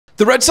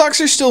The Red Sox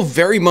are still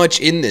very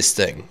much in this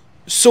thing.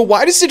 So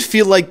why does it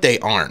feel like they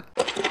aren't?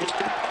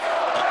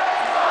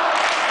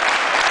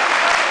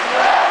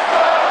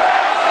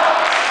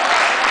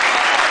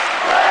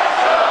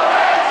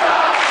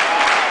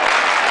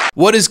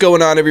 What is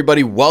going on,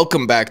 everybody?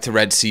 Welcome back to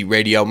Red Seat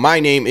Radio. My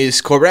name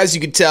is Corbett. As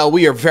you can tell,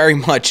 we are very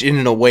much in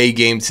an away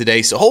game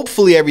today, so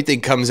hopefully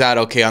everything comes out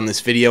okay on this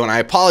video, and I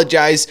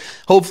apologize.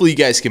 Hopefully you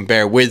guys can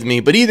bear with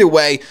me, but either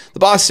way, the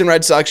Boston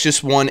Red Sox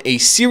just won a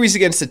series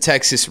against the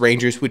Texas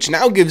Rangers, which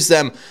now gives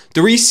them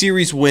 3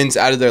 series wins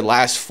out of their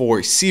last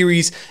 4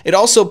 series. It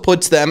also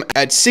puts them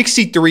at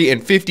 63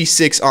 and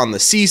 56 on the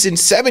season,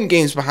 7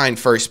 games behind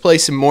first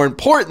place, and more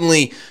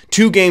importantly,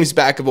 2 games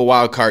back of a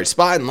wild card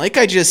spot. And like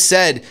I just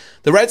said,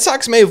 the Red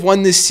Sox may have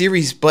won this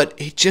series, but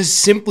it just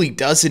simply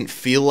doesn't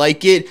feel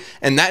like it,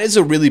 and that is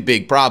a really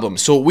big problem.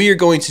 So what we are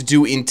going to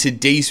do in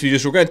today's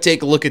videos, we're going to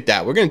take a look at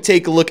that. We're going to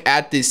take a look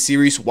at this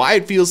series, why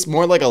it feels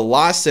more like a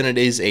loss than it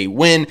is a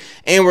win,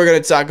 and we're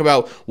going to talk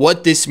about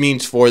what this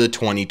means for the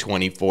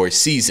 2024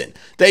 season.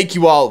 Thank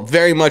you all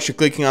very much for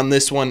clicking on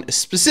this one,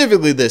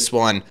 specifically this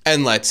one,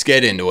 and let's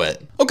get into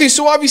it. Okay,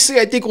 so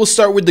obviously I think we'll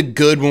start with the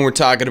good when we're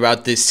talking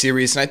about this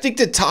series, and I think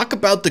to talk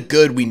about the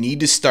good, we need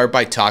to start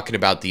by talking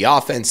about the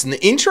offense. And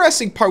the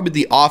interesting part with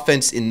the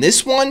offense in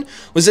this one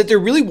was that there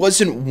really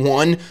wasn't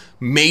one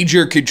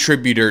major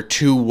contributor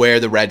to where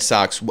the Red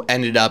Sox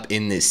ended up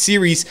in this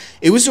series.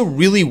 It was a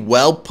really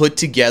well put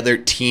together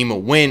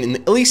team win,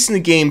 at least in the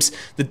games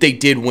that they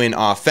did win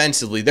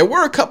offensively. There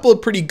were a couple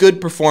of pretty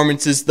good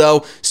performances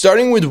though,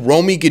 starting with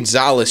Romy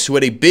Gonzalez, who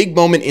had a big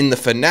moment in the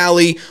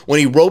finale when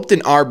he roped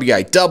an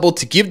RBI double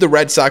to give the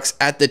Red Sox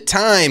at the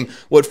time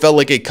what felt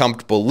like a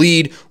comfortable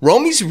lead.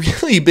 Romy's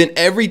really been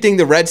everything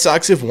the Red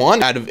Sox have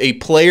wanted out of a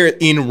player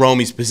in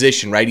Romy's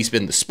position, right? He's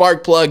been the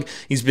spark plug,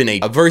 he's been a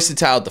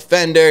versatile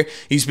defender,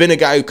 he's been a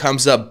guy who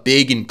comes up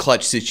big in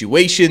clutch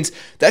situations.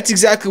 That's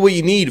exactly what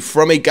you need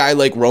from a guy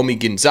like Romy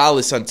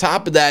Gonzalez. On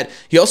top of that,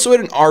 he also had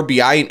an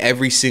RBI in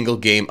every single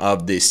game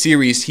of this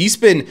series. He's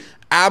been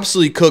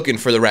absolutely cooking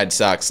for the Red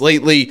Sox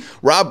lately.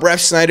 Rob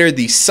Refsnyder,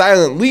 the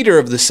silent leader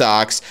of the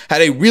Sox,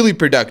 had a really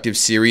productive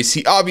series.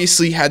 He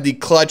obviously had the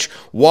clutch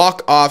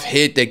walk-off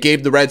hit that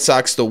gave the Red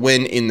Sox the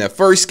win in the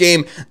first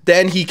game.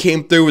 Then he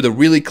came through with a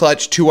really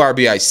clutch 2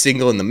 RBI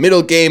single in the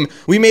middle game.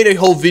 We made a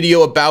whole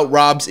video about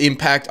Rob's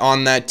impact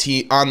on that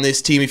on this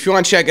team. If you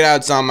want to check it out,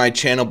 it's on my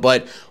channel,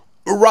 but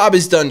Rob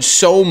has done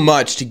so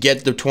much to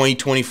get the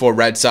 2024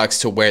 Red Sox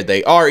to where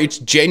they are. It's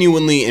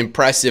genuinely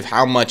impressive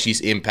how much he's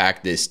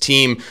impacted this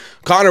team.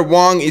 Connor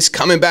Wong is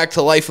coming back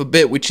to life a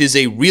bit, which is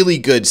a really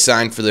good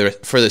sign for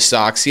the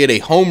Sox. He had a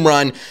home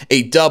run,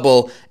 a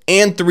double,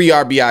 and 3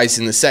 RBIs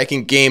in the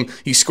second game.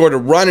 He scored a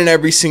run in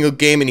every single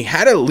game, and he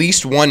had at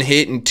least 1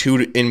 hit in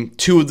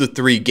two of the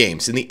 3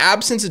 games. In the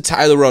absence of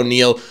Tyler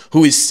O'Neill,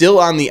 who is still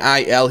on the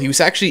IL, he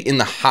was actually in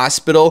the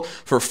hospital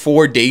for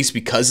 4 days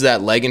because of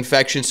that leg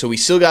infection, so we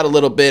still got a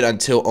little bit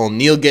until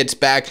O'Neill gets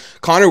back.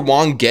 Connor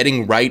Wong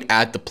getting right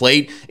at the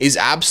plate is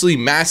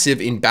absolutely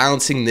massive in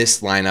balancing this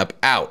lineup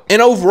out.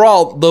 And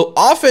overall, the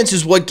offense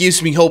is what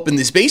gives me hope in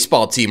this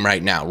baseball team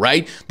right now,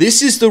 right?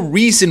 This is the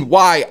reason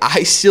why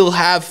I still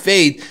have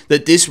faith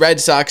that this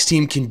Red Sox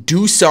team can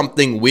do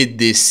something with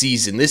this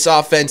season. This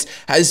offense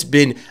has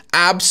been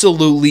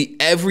absolutely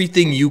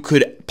everything you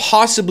could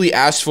possibly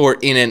ask for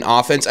in an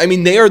offense. I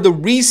mean, they are the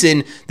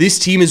reason this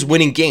team is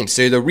winning games.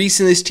 They're the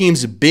reason this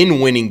team's been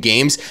winning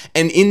games.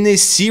 And in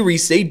this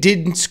series, they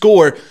didn't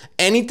score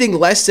anything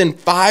less than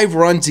 5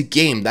 runs a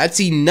game. That's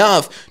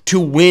enough to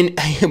win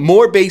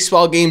more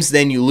baseball games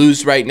than you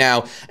lose right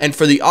now. And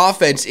for the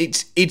offense,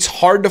 it's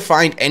hard to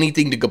find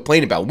anything to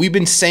complain about. We've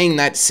been saying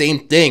that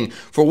same thing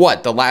for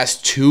what, the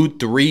last 2,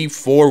 3,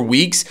 4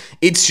 weeks?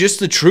 It's just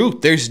the truth.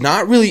 There's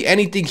not really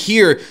anything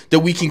here that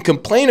we can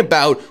complain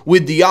about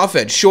with the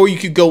offense. Sure, you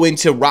could go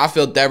into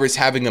Rafael Devers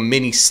having a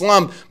mini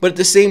slump, but at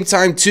the same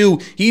time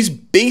too, he's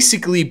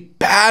basically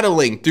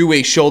battling through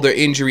a shoulder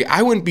injury.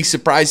 I wouldn't be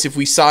surprised if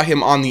we saw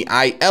him on the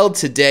IL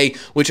today,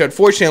 which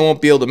unfortunately I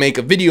won't be able to make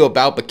a video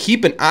about, but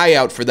keep an eye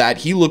out for that.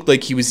 He looked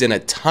like he was in a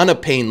ton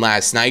of pain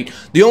last night.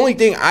 The only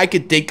thing I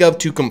could think of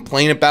to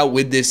complain about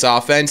with this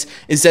offense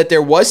is that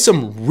there was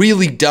some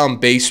really dumb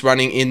base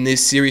running in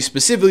this series,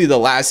 specifically the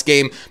last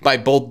game by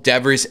both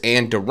Devers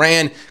and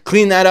Duran.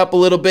 Clean that up a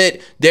little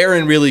bit. They're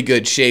in really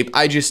good shape.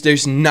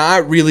 There's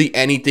not really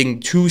anything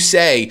to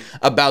say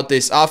about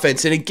this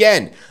offense. And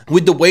again,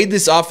 with the way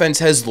this offense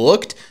has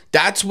looked,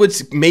 that's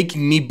what's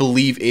making me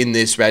believe in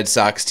this Red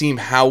Sox team.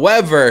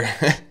 However,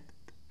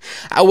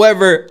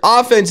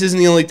 offense isn't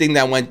the only thing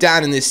that went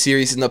down in this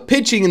series, and the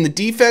pitching and the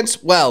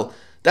defense, well,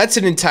 that's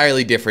an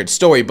entirely different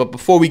story. But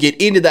before we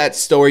get into that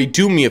story,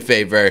 do me a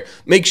favor.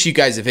 Make sure you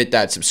guys have hit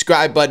that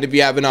subscribe button if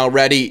you haven't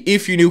already.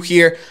 If you're new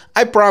here,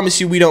 I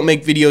promise you we don't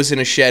make videos in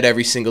a shed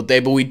every single day,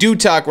 but we do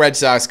talk Red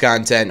Sox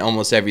content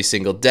almost every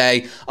single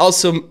day.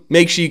 Also,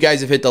 make sure you guys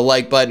have hit the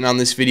like button on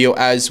this video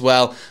as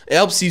well. It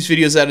helps these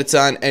videos out a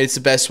ton, and it's the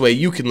best way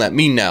you can let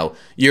me know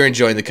you're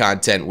enjoying the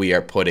content we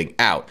are putting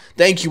out.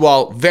 Thank you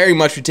all very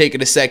much for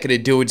taking a second to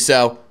do it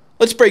so.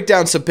 let's break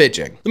down some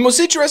pitching. The most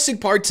interesting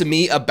part to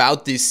me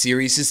about this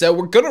series is that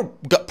we're gonna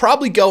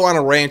probably go on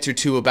a rant or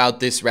two about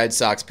this Red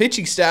Sox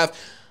pitching staff,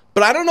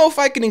 but I don't know if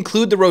I can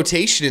include the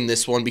rotation in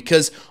this one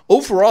because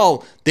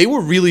overall, they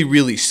were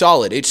really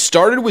solid. It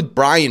started with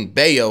Brayan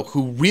Bello,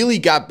 who really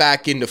got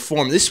back into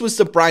form. This was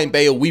the Brayan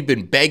Bello we've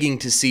been begging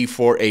to see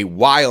for a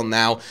while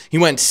now. He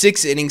went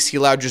 6 innings. He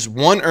allowed just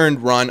 1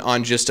 earned run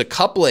on just a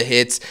couple of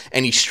hits,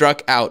 and he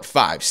struck out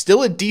 5.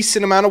 Still a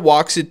decent amount of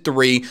walks at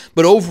 3,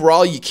 but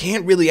overall, you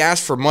can't really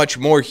ask for much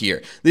more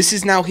here. This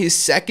is now his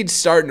 2nd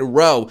start in a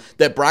row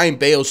that Brayan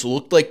Bello's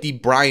looked like the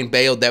Brayan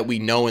Bello that we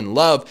know and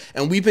love,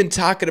 and we've been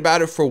talking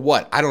about it for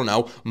what, I don't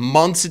know,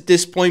 months at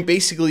this point,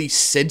 basically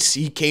since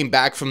he came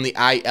back from the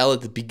IL at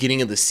the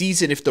beginning of the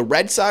season. If the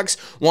Red Sox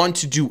want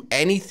to do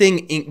anything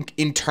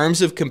in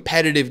terms of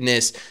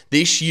competitiveness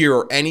this year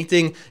or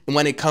anything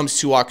when it comes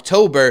to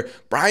October,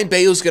 Brayan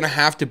Bello's going to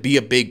have to be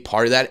a big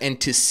part of that,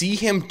 and to see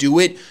him do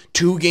it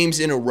 2 games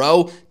in a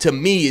row, to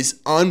me, is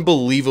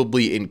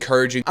unbelievably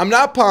encouraging. I'm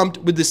not pumped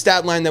with the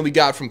stat line that we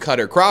got from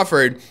Kutter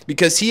Crawford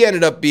because he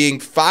ended up being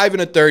 5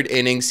 1/3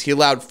 innings. He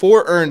allowed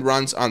 4 earned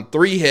runs on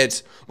 3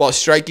 hits while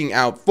striking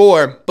out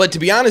 4. But to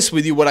be honest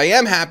with you, what I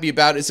am happy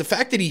about is the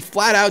fact that he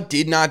flat out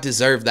did not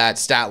deserve that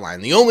stat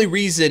line. The only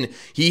reason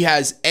he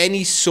has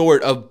any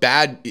sort of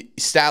bad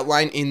stat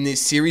line in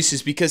this series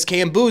is because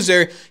Cam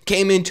Boozer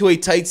came into a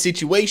tight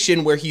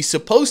situation where he's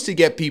supposed to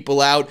get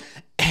people out,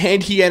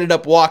 and he ended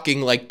up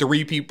walking like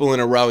 3 people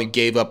in a row and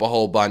gave up a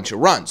whole bunch of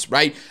runs,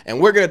 right? And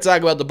we're going to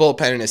talk about the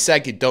bullpen in a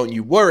second, don't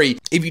you worry.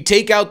 If you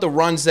take out the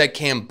runs that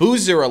Cam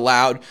Boozer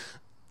allowed,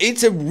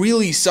 it's a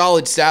really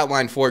solid stat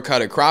line for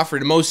Kutter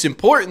Crawford. And most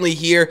importantly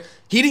here,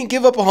 he didn't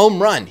give up a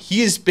home run.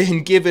 He has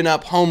been giving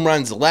up home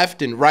runs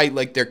left and right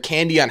like they're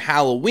candy on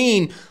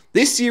Halloween.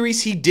 This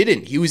series, he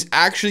didn't. He was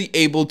actually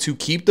able to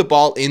keep the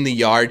ball in the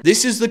yard.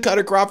 This is the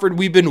Kutter Crawford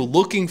we've been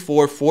looking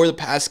for the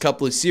past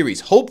couple of series.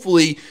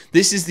 Hopefully,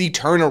 this is the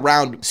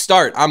turnaround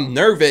start. I'm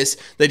nervous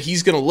that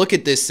he's going to look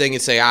at this thing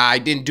and say, I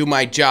didn't do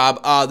my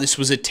job. This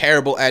was a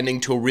terrible ending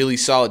to a really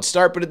solid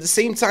start. But at the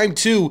same time,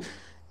 too,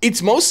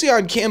 it's mostly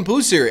on Cam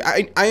Boozer.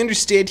 I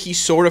understand he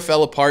sort of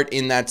fell apart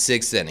in that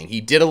 6th inning.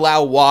 He did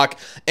allow a walk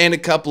and a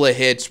couple of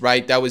hits,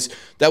 right? That was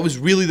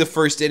really the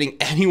first inning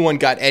anyone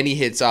got any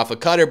hits off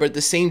of Kutter, but at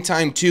the same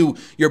time, too,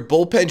 your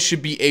bullpen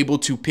should be able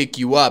to pick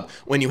you up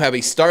when you have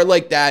a start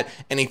like that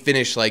and a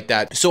finish like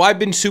that. So I've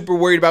been super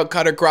worried about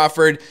Kutter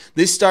Crawford.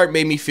 This start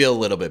made me feel a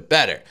little bit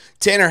better.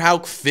 Tanner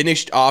Houck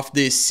finished off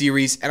this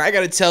series, and I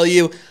got to tell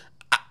you,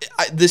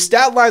 the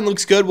stat line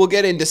looks good. We'll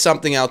get into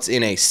something else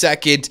in a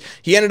second.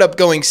 He ended up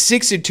going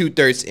 6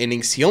 2/3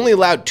 innings. He only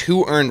allowed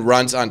 2 earned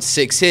runs on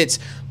 6 hits,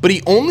 but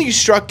he only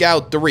struck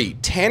out 3.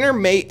 Tanner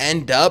may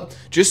end up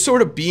just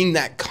sort of being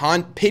that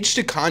pitch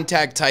to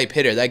contact type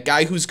hitter, that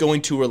guy who's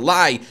going to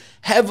rely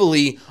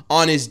heavily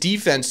on his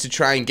defense to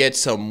try and get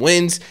some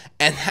wins,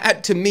 and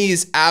that to me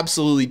is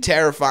absolutely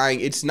terrifying.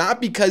 It's not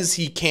because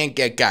he can't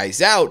get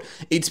guys out,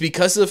 it's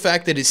because of the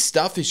fact that his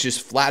stuff is just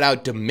flat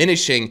out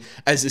diminishing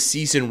as the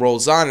season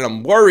rolls on, and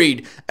I'm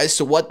worried as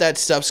to what that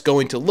stuff's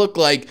going to look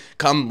like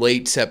come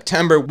late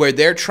September, where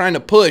they're trying to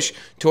push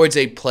towards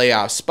a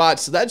playoff spot.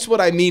 So that's what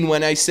I mean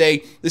when I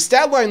say the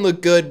stat line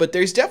looked good, but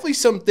there's definitely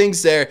some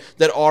things there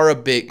that are a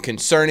bit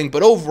concerning.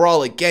 But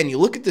overall, again, you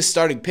look at the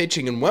starting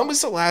pitching, and when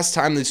was the last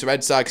time this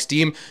Red Sox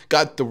team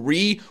got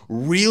 3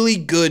 really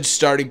good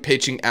starting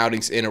pitching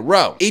outings in a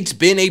row? It's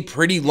been a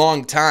pretty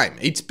long time.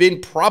 It's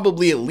been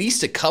probably at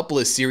least a couple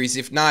of series,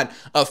 if not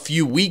a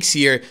few weeks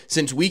here,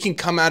 since we can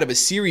come out of a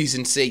series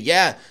and say,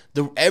 yeah,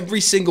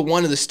 every single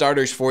one of the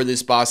starters for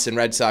this Boston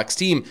Red Sox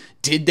team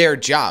did their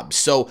job.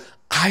 So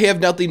I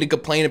have nothing to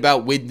complain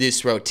about with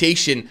this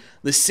rotation.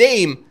 The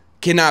same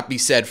cannot be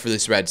said for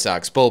this Red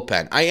Sox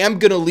bullpen. I am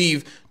going to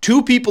leave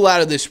 2 people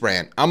out of this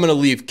rant. I'm going to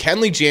leave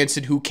Kenley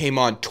Jansen, who came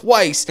on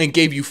twice and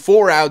gave you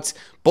 4 outs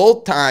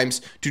both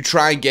times to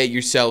try and get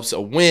yourselves a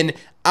win.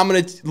 I'm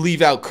going to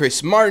leave out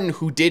Chris Martin,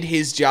 who did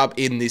his job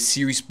in this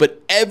series,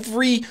 but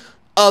every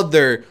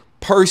other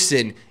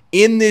person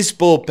in this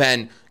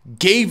bullpen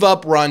gave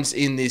up runs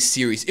in this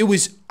series. It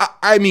was,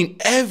 I mean,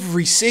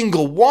 every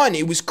single one.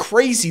 It was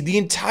crazy. The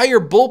entire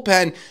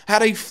bullpen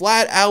had a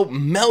flat-out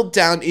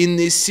meltdown in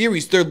this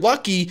series. They're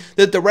lucky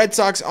that the Red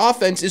Sox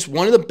offense is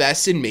one of the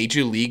best in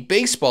Major League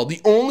Baseball.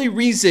 The only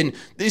reason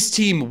this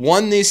team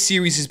won this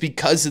series is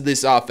because of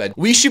this offense.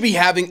 We should be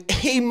having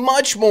a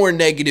much more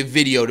negative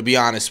video, to be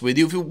honest with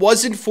you, if it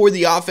wasn't for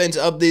the offense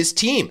of this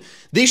team.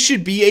 This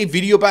should be a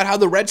video about how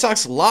the Red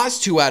Sox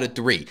lost 2 out of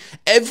 3.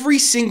 Every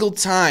single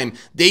time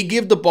they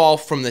give the ball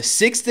from the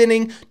 6th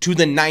inning to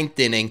the 9th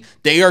inning, inning,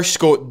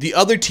 the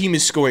other team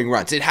is scoring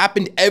runs. It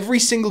happened every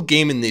single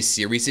game in this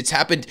series. It's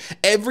happened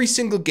every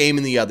single game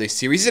in the other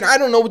series, and I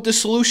don't know what the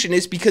solution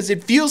is because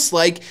it feels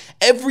like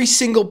every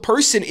single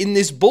person in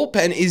this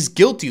bullpen is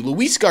guilty.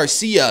 Luis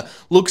Garcia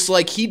looks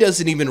like he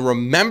doesn't even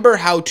remember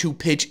how to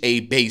pitch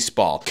a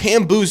baseball.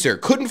 Cam Boozer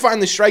couldn't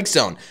find the strike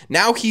zone.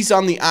 Now he's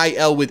on the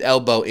IL with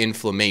elbow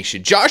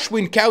inflammation. Josh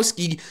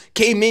Winkowski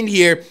came in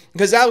here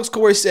because Alex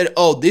Cora said,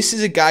 oh, this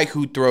is a guy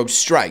who throws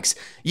strikes.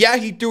 Yeah,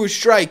 he threw a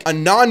strike, a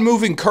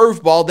non-moving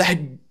curveball that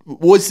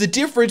was the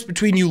difference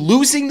between you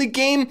losing the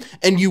game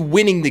and you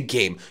winning the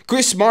game.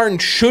 Chris Martin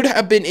should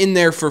have been in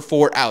there for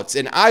 4 outs,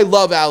 and I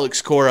love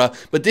Alex Cora,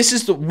 but this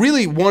is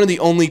really one of the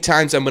only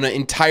times I'm going to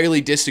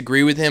entirely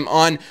disagree with him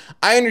on.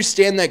 I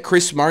understand that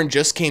Chris Martin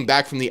just came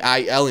back from the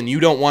IL and you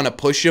don't want to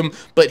push him,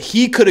 but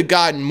he could have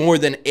gotten more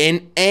than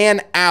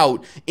an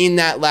out in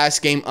that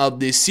last game of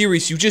this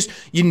series.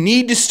 You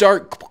need to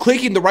start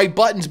clicking the right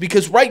buttons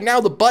because right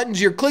now the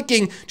buttons you're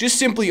clicking just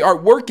simply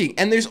aren't working,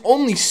 and there's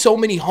only so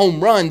many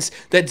home runs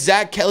that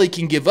Zach Kelly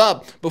can give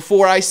up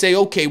before I say,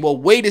 okay, well,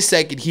 wait a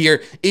second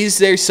here. Is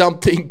there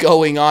something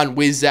going on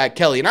with Zach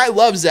Kelly? And I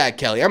love Zach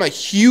Kelly. I'm a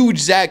huge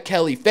Zach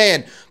Kelly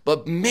fan,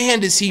 but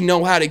man, does he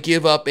know how to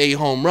give up a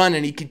home run,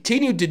 and he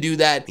continued to do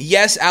that.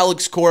 Yes,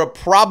 Alex Cora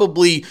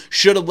probably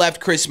should have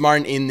left Chris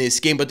Martin in this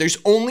game, but there's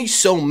only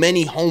so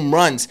many home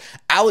runs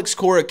Alex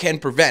Cora can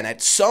prevent.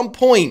 At some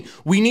point,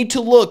 we need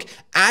to look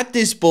at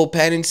this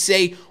bullpen and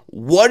say,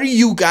 what are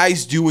you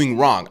guys doing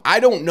wrong? I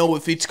don't know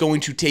if it's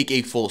going to take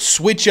a full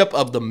switch up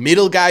of the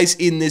middle guys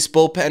in this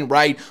bullpen,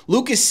 right?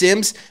 Lucas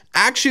Sims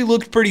actually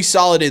looked pretty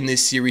solid in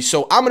this series,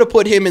 so I'm going to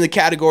put him in the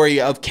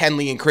category of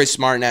Kenley and Chris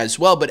Martin as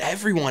well, but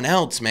everyone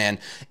else, man,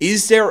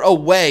 is there a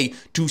way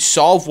to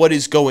solve what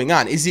is going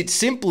on? Is it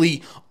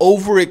simply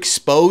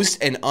overexposed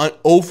and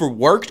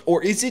overworked,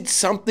 or is it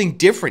something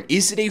different?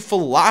 Is it a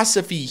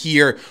philosophy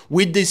here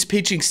with this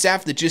pitching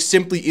staff that just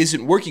simply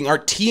isn't working? Are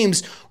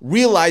teams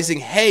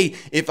realizing, hey,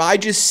 if I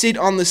just sit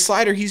on the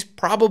slider, he's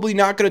probably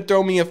not going to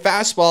throw me a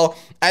fastball.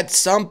 At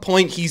some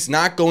point, he's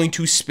not going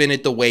to spin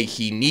it the way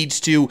he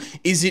needs to.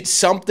 Is it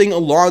something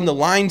along the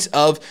lines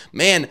of,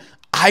 man,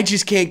 I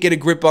just can't get a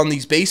grip on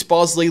these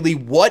baseballs lately?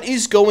 What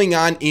is going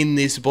on in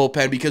this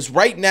bullpen? Because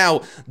right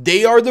now,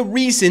 they are the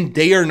reason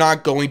they are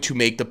not going to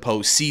make the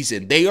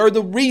postseason. They are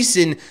the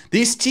reason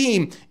this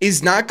team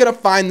is not going to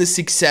find the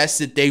success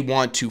that they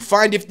want to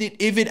find if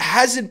it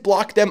hasn't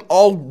blocked them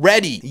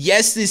already.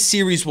 Yes, this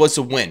series was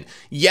a win.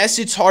 Yes,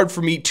 it's hard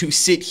for me to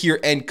sit here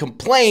and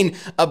complain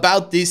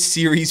about this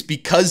series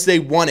because they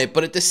won it,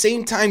 but at the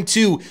same time,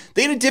 too,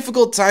 they had a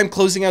difficult time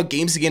closing out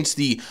games against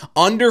the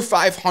under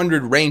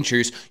 500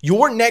 Rangers.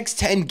 Your next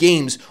 10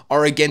 games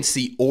are against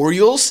the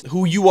Orioles,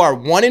 who you are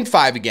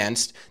 1-5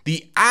 against,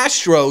 the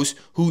Astros,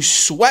 who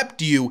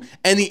swept you,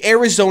 and the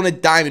Arizona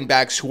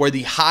Diamondbacks, who are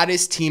the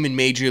hottest team in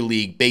Major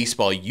League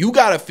Baseball. You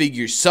got to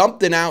figure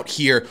something out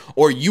here,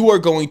 or you are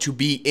going to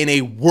be in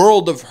a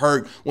world of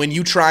hurt when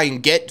you try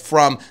and get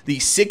from the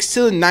 6th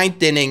to the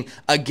 9th inning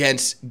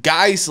against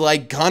guys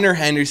like Gunnar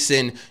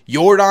Henderson,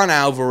 Yordan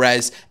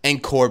Alvarez,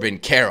 and Corbin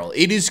Carroll.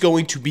 It is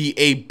going to be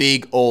a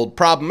big old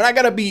problem, and I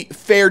got to be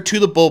fair to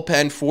the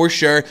bullpen for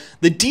sure.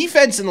 The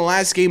defense in the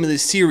last game of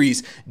this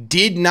series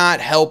did not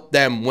help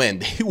them win.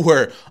 They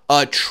were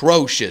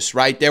atrocious,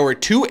 right? There were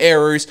 2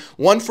 errors,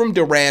 one from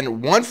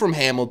Duran, one from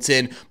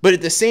Hamilton, but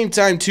at the same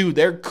time, too,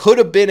 there could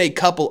have been a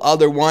couple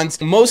other ones.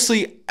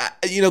 Mostly,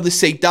 the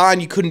Seidan,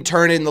 you couldn't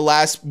turn it in the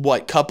last,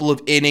 couple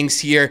of innings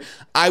here.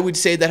 I would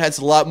say that has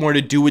a lot more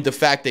to do with the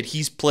fact that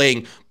he's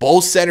playing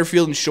both center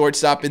field and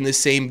shortstop in the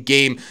same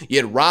game,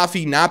 yet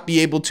Rafi not be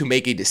able to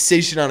make a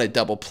decision on a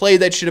double play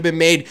that should have been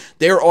made.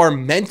 There are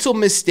mental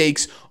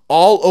mistakes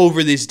all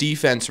over this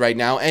defense right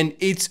now, and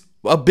it's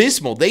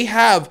abysmal. They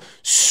have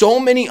so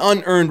many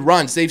unearned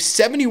runs. They have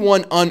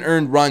 71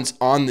 unearned runs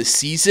on the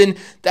season.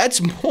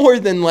 That's more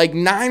than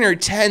 9 or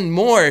 10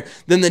 more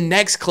than the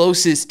next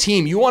closest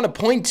team. You want to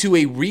point to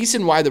a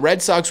reason why the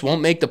Red Sox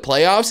won't make the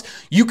playoffs?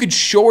 You could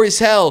sure as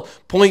hell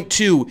point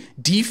to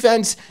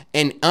defense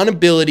and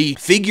inability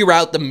to figure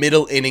out the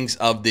middle innings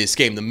of this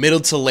game, the middle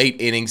to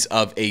late innings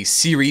of a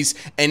series,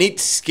 and it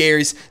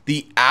scares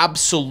the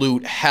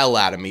absolute hell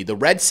out of me. The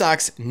Red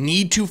Sox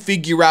need to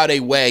figure out a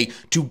way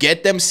to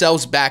get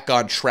themselves back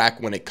on track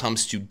when it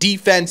comes to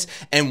defense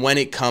and when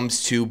it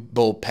comes to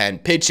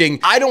bullpen pitching.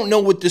 I don't know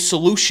what the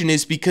solution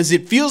is because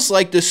it feels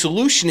like the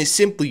solution is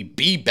simply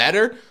be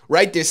better,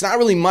 right? There's not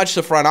really much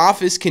the front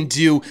office can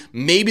do.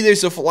 Maybe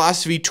there's a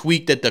philosophy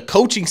tweak that the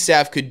coaching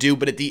staff could do,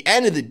 but at the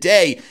end of the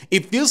day,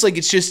 it feels like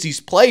it's just these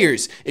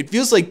players. It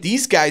feels like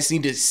these guys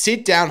need to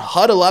sit down,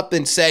 huddle up,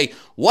 and say,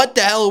 what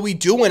the hell are we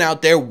doing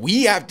out there?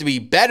 We have to be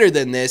better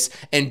than this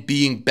and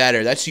being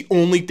better. That's the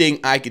only thing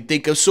I could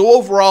think of. So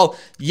overall,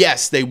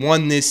 yes, they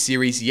won this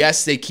series.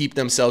 Yes, they keep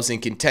themselves in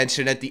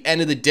contention. At the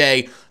end of the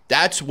day,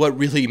 That's what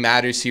really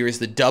matters here, is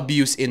the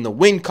W's in the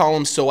win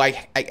column. So I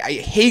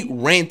hate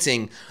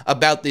ranting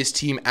about this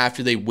team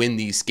after they win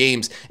these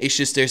games. It's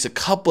just there's a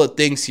couple of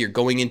things here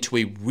going into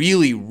a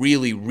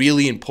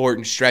really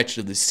important stretch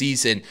of the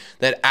season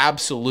that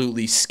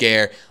absolutely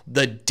scare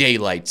the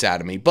daylights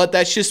out of me. But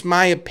that's just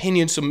my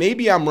opinion, so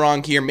maybe I'm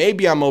wrong here.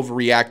 Maybe I'm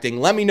overreacting.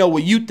 Let me know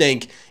what you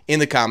think in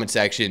the comment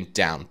section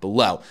down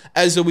below.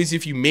 As always,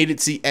 if you made it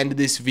to the end of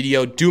this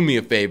video, do me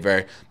a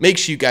favor. Make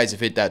sure you guys have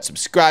hit that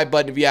subscribe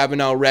button if you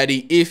haven't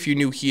already. If you're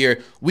new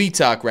here, we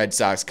talk Red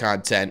Sox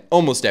content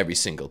almost every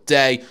single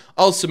day.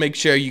 Also, make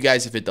sure you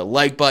guys have hit the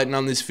like button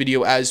on this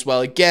video as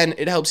well. Again,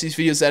 it helps these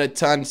videos out a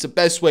ton. It's the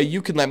best way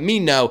you can let me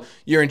know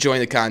you're enjoying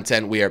the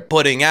content we are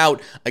putting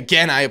out.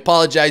 Again, I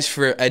apologize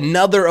for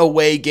another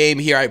away game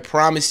here. I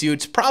promise you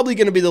it's probably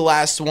going to be the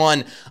last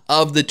one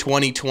of the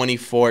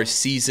 2024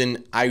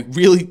 season. I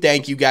really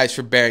thank you guys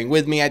for bearing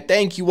with me. I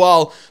thank you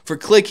all for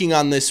clicking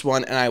on this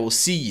one, and I will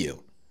see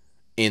you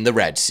in the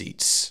red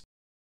seats.